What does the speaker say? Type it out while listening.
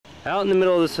Out in the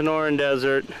middle of the Sonoran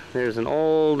Desert, there's an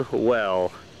old well.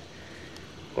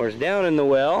 Of course, down in the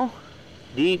well,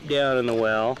 deep down in the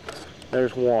well,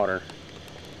 there's water.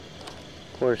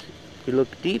 Of course, if you look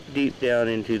deep, deep down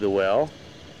into the well,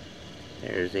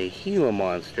 there's a Gila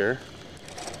Monster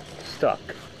stuck.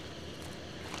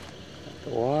 Got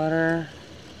the water.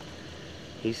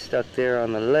 He's stuck there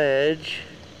on the ledge.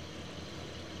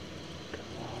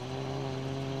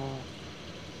 All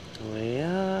the way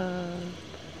up.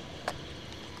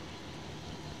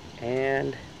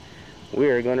 And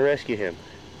we're going to rescue him.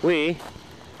 We,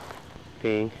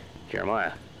 being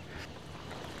Jeremiah.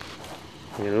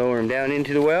 We're going to lower him down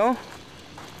into the well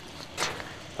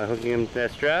by hooking him to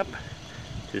that strap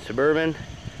to the Suburban,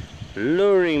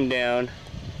 lowering him down,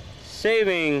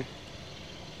 saving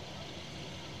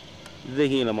the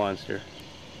Gila Monster,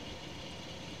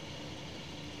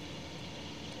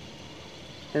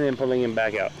 and then pulling him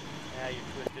back out. Yeah, you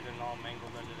twisted and all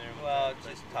mangled under there. Well, it's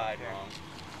just tied wrong.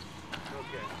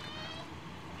 Okay.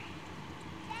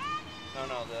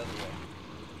 No, the other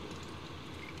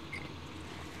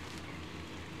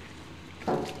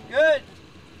way. Good!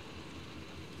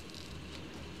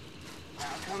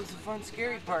 Now comes the fun,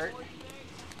 scary part.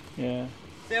 Yeah.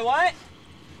 Say what?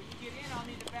 When you get in, I'll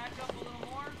need to back up a little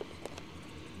more.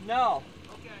 No.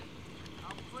 Okay.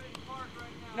 I'll put it in park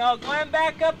right now. No, Glenn,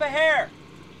 back up a hair.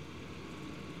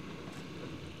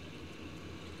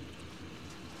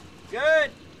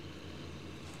 Good.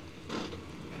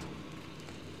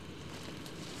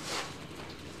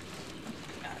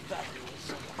 I thought there was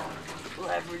some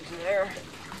leverage there.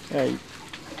 Hey.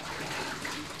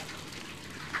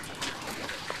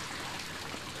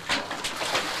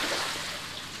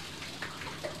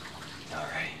 All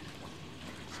right.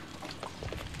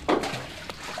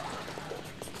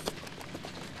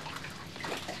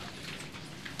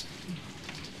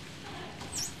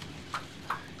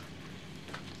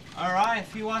 All right,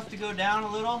 if he wants to go down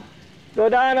a little. Go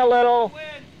down a little.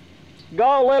 When?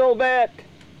 Go a little bit.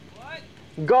 What?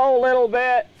 Go a little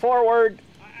bit. Forward.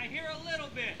 I hear a little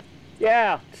bit.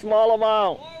 Yeah, small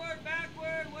amount. Forward,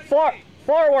 backward, what do you mean?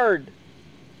 Forward.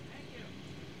 Thank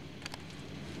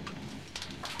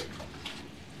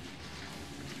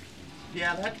you.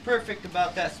 Yeah, that's perfect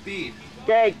about that speed.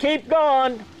 Okay, keep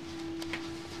going.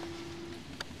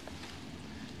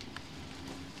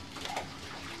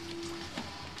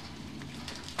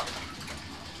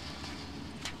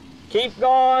 Keep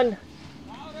going.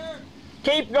 Louder.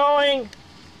 Keep going.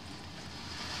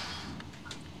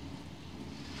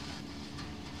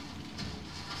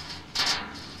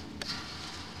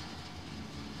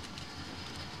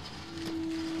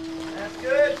 That's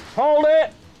good. Hold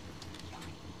it.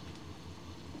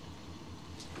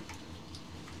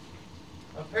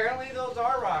 Apparently those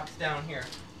are rocks down here.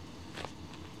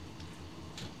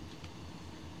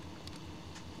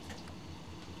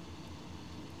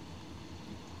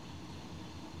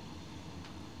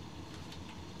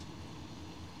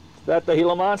 Is that the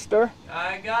Gila Monster?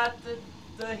 I got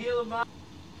the Gila Monster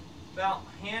about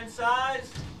hand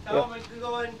size. Tell him to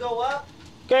go ahead and go up.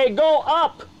 Okay, go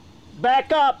up.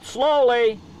 Back up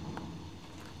slowly.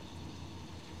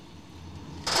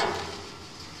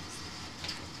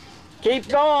 Keep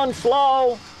going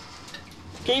slow.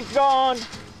 Keep going.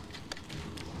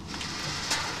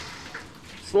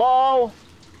 Slow.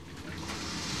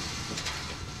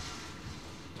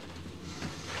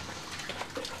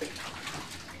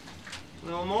 A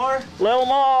little more. Little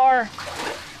more.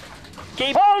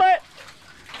 Keep hold it.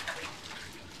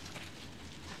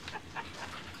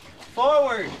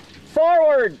 Forward.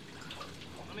 Forward.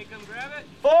 Let me come grab it.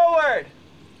 Forward.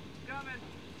 Coming.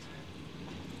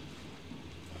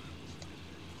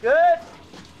 Good.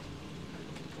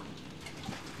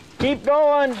 Keep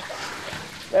going.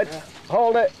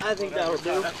 Hold it. I think that'll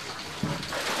do.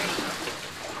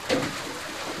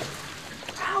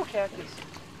 Ow, cactus.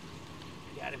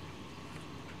 Got him.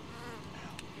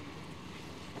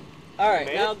 All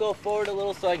right, now go forward a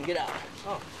little so I can get out.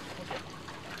 Oh,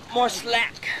 More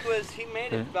slack. He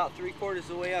made it about 3/4 of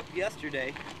the way up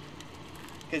yesterday.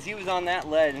 Because he was on that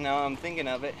ledge, and now I'm thinking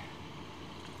of it.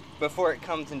 Before it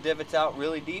comes and divots out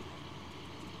really deep.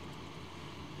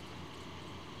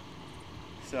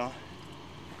 So.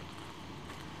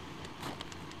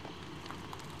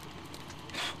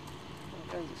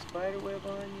 There's a spider web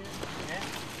on you.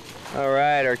 Yeah. All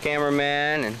right, our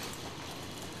cameraman and.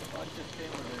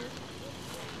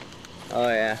 Oh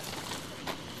yeah.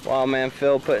 Wildman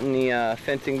Phil putting the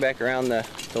fencing back around the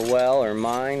well or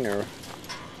mine or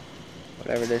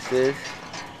whatever this is.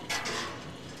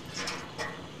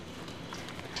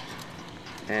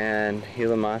 And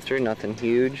Gila Monster, nothing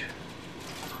huge.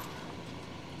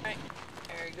 Right,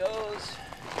 there he goes.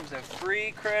 was a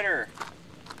free critter.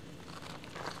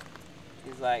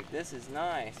 He's like, this is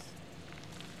nice.